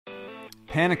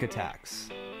Panic attacks,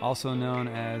 also known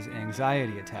as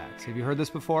anxiety attacks. Have you heard this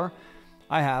before?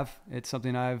 I have. It's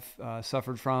something I've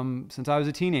suffered from since I was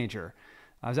a teenager.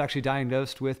 I was actually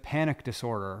diagnosed with panic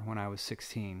disorder when I was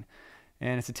 16.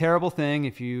 And it's a terrible thing.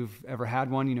 If you've ever had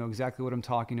one, you know exactly what I'm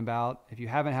talking about. If you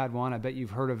haven't had one, I bet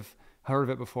you've heard of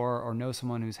it before or know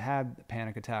someone who's had a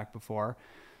panic attack before.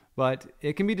 But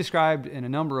it can be described in a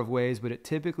number of ways, but it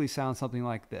typically sounds something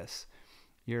like this.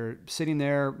 You're sitting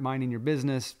there minding your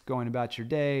business, going about your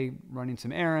day, running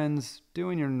some errands,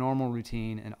 doing your normal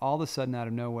routine, and all of a sudden out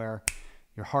of nowhere,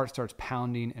 your heart starts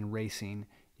pounding and racing.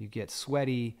 You get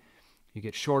sweaty, you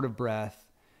get short of breath,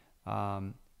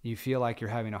 you feel like you're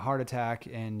having a heart attack,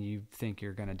 and you think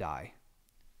you're going to die.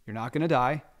 You're not going to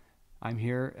die. I'm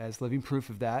here as living proof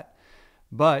of that.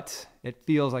 But it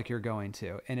feels like you're going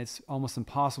to. And it's almost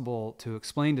impossible to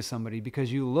explain to somebody because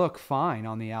you look fine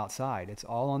on the outside. It's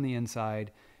all on the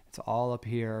inside. It's all up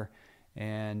here.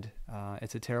 And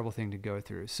it's a terrible thing to go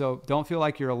through. So don't feel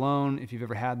like you're alone if you've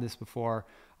ever had this before.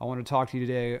 I want to talk to you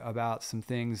today about some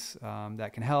things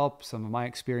that can help, some of my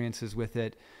experiences with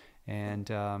it. And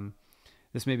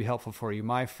this may be helpful for you.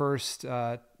 My first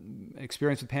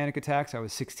experience with panic attacks, I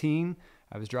was 16.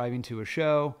 I was driving to a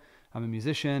show. I'm a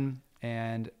musician.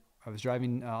 And I was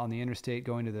driving on the interstate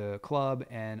going to the club,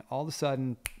 and all of a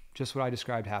sudden, just what I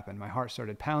described happened. My heart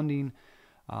started pounding.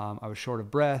 I was short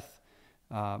of breath.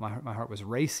 My heart was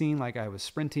racing like I was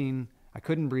sprinting. I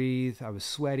couldn't breathe. I was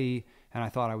sweaty, and I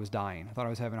thought I was dying. I thought I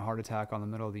was having a heart attack on the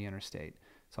middle of the interstate.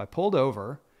 So I pulled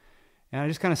over, and I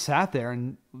just kind of sat there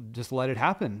and just let it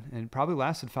happen. And it probably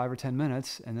lasted 5 or 10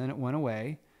 minutes, and then it went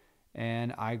away.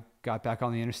 And I got back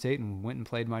on the interstate and went and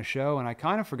played my show, and I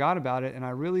kind of forgot about it. And I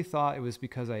really thought it was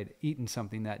because I had eaten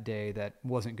something that day that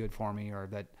wasn't good for me, or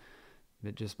that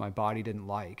just my body didn't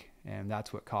like. And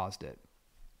that's what caused it.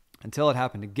 Until it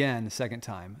happened again the second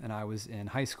time. And I was in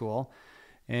high school,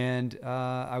 and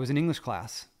I was in English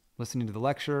class listening to the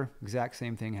lecture. Exact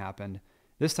same thing happened.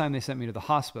 This time they sent me to the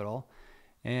hospital,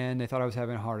 and they thought I was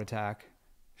having a heart attack.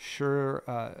 Sure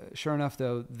enough,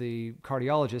 though, the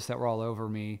cardiologists that were all over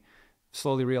me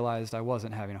slowly realized I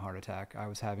wasn't having a heart attack. I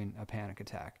was having a panic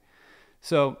attack.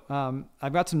 So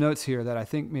I've got some notes here that I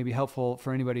think may be helpful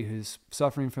for anybody who's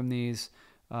suffering from these.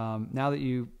 Now that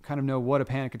you kind of know what a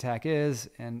panic attack is,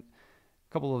 and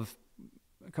a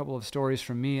couple of stories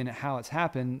from me and how it's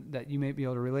happened that you may be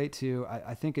able to relate to,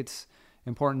 I think it's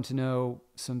important to know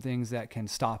some things that can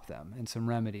stop them and some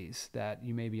remedies that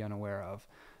you may be unaware of.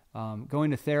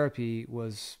 Going to therapy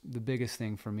was the biggest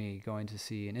thing for me, going to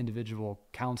see an individual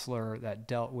counselor that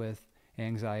dealt with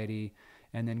anxiety,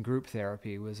 and then group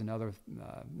therapy was another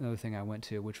thing I went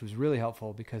to, which was really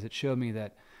helpful because it showed me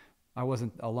that I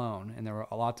wasn't alone, and there were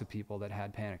lots of people that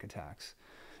had panic attacks.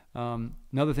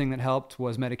 Another thing that helped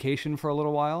was medication for a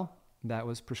little while that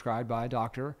was prescribed by a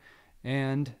doctor,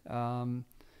 and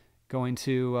going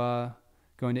to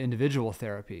individual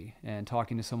therapy and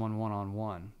talking to someone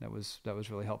one-on-one. That was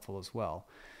really helpful as well.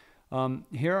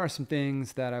 Here are some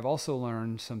things that I've also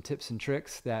learned, some tips and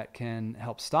tricks that can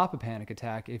help stop a panic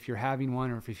attack if you're having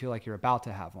one or if you feel like you're about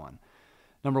to have one.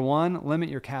 Number one, limit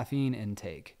your caffeine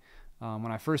intake.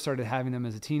 When I first started having them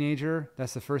as a teenager,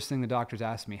 that's the first thing the doctors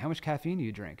asked me: how much caffeine do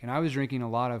you drink? And I was drinking a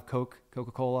lot of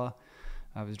Coca-Cola.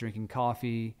 I was drinking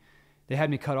coffee. They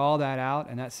had me cut all that out,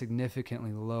 and that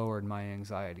significantly lowered my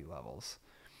anxiety levels.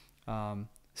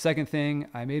 Second thing,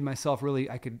 I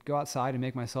could go outside and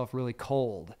make myself really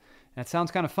cold. And it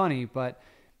sounds kind of funny, but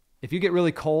if you get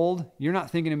really cold, you're not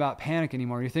thinking about panic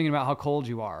anymore. You're thinking about how cold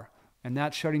you are. And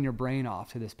that's shutting your brain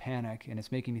off to this panic, and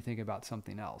it's making you think about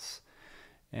something else.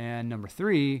 And number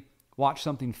three, watch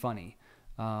something funny.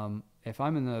 If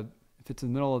it's in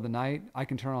the middle of the night, I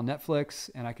can turn on Netflix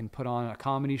and I can put on a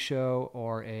comedy show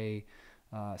or a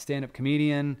stand-up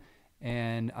comedian,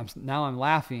 and I'm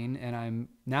laughing, and I'm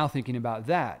now thinking about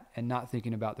that and not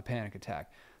thinking about the panic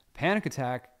attack. Panic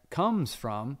attack comes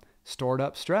from stored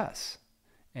up stress,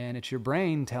 and it's your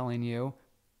brain telling you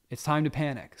it's time to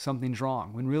panic. Something's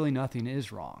wrong, when really nothing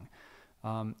is wrong.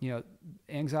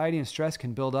 Anxiety and stress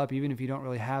can build up even if you don't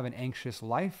really have an anxious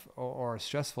life or a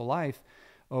stressful life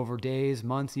over days,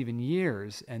 months, even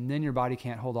years, and then your body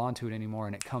can't hold on to it anymore,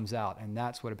 and it comes out, and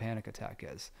that's what a panic attack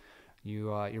is.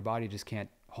 Your body just can't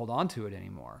hold on to it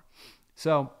anymore.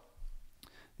 So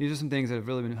these are some things that have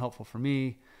really been helpful for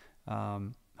me.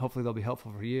 Hopefully they'll be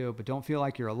helpful for you, but don't feel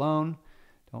like you're alone.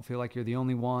 Don't feel like you're the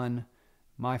only one.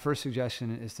 My first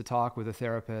suggestion is to talk with a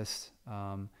therapist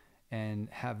and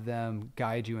have them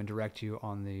guide you and direct you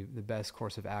on the best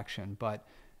course of action. But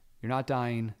you're not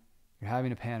dying. You're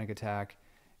having a panic attack.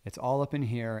 It's all up in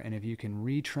here. And if you can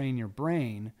retrain your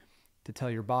brain to tell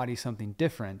your body something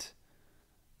different,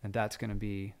 And that's going to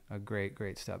be a great,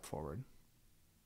 great step forward.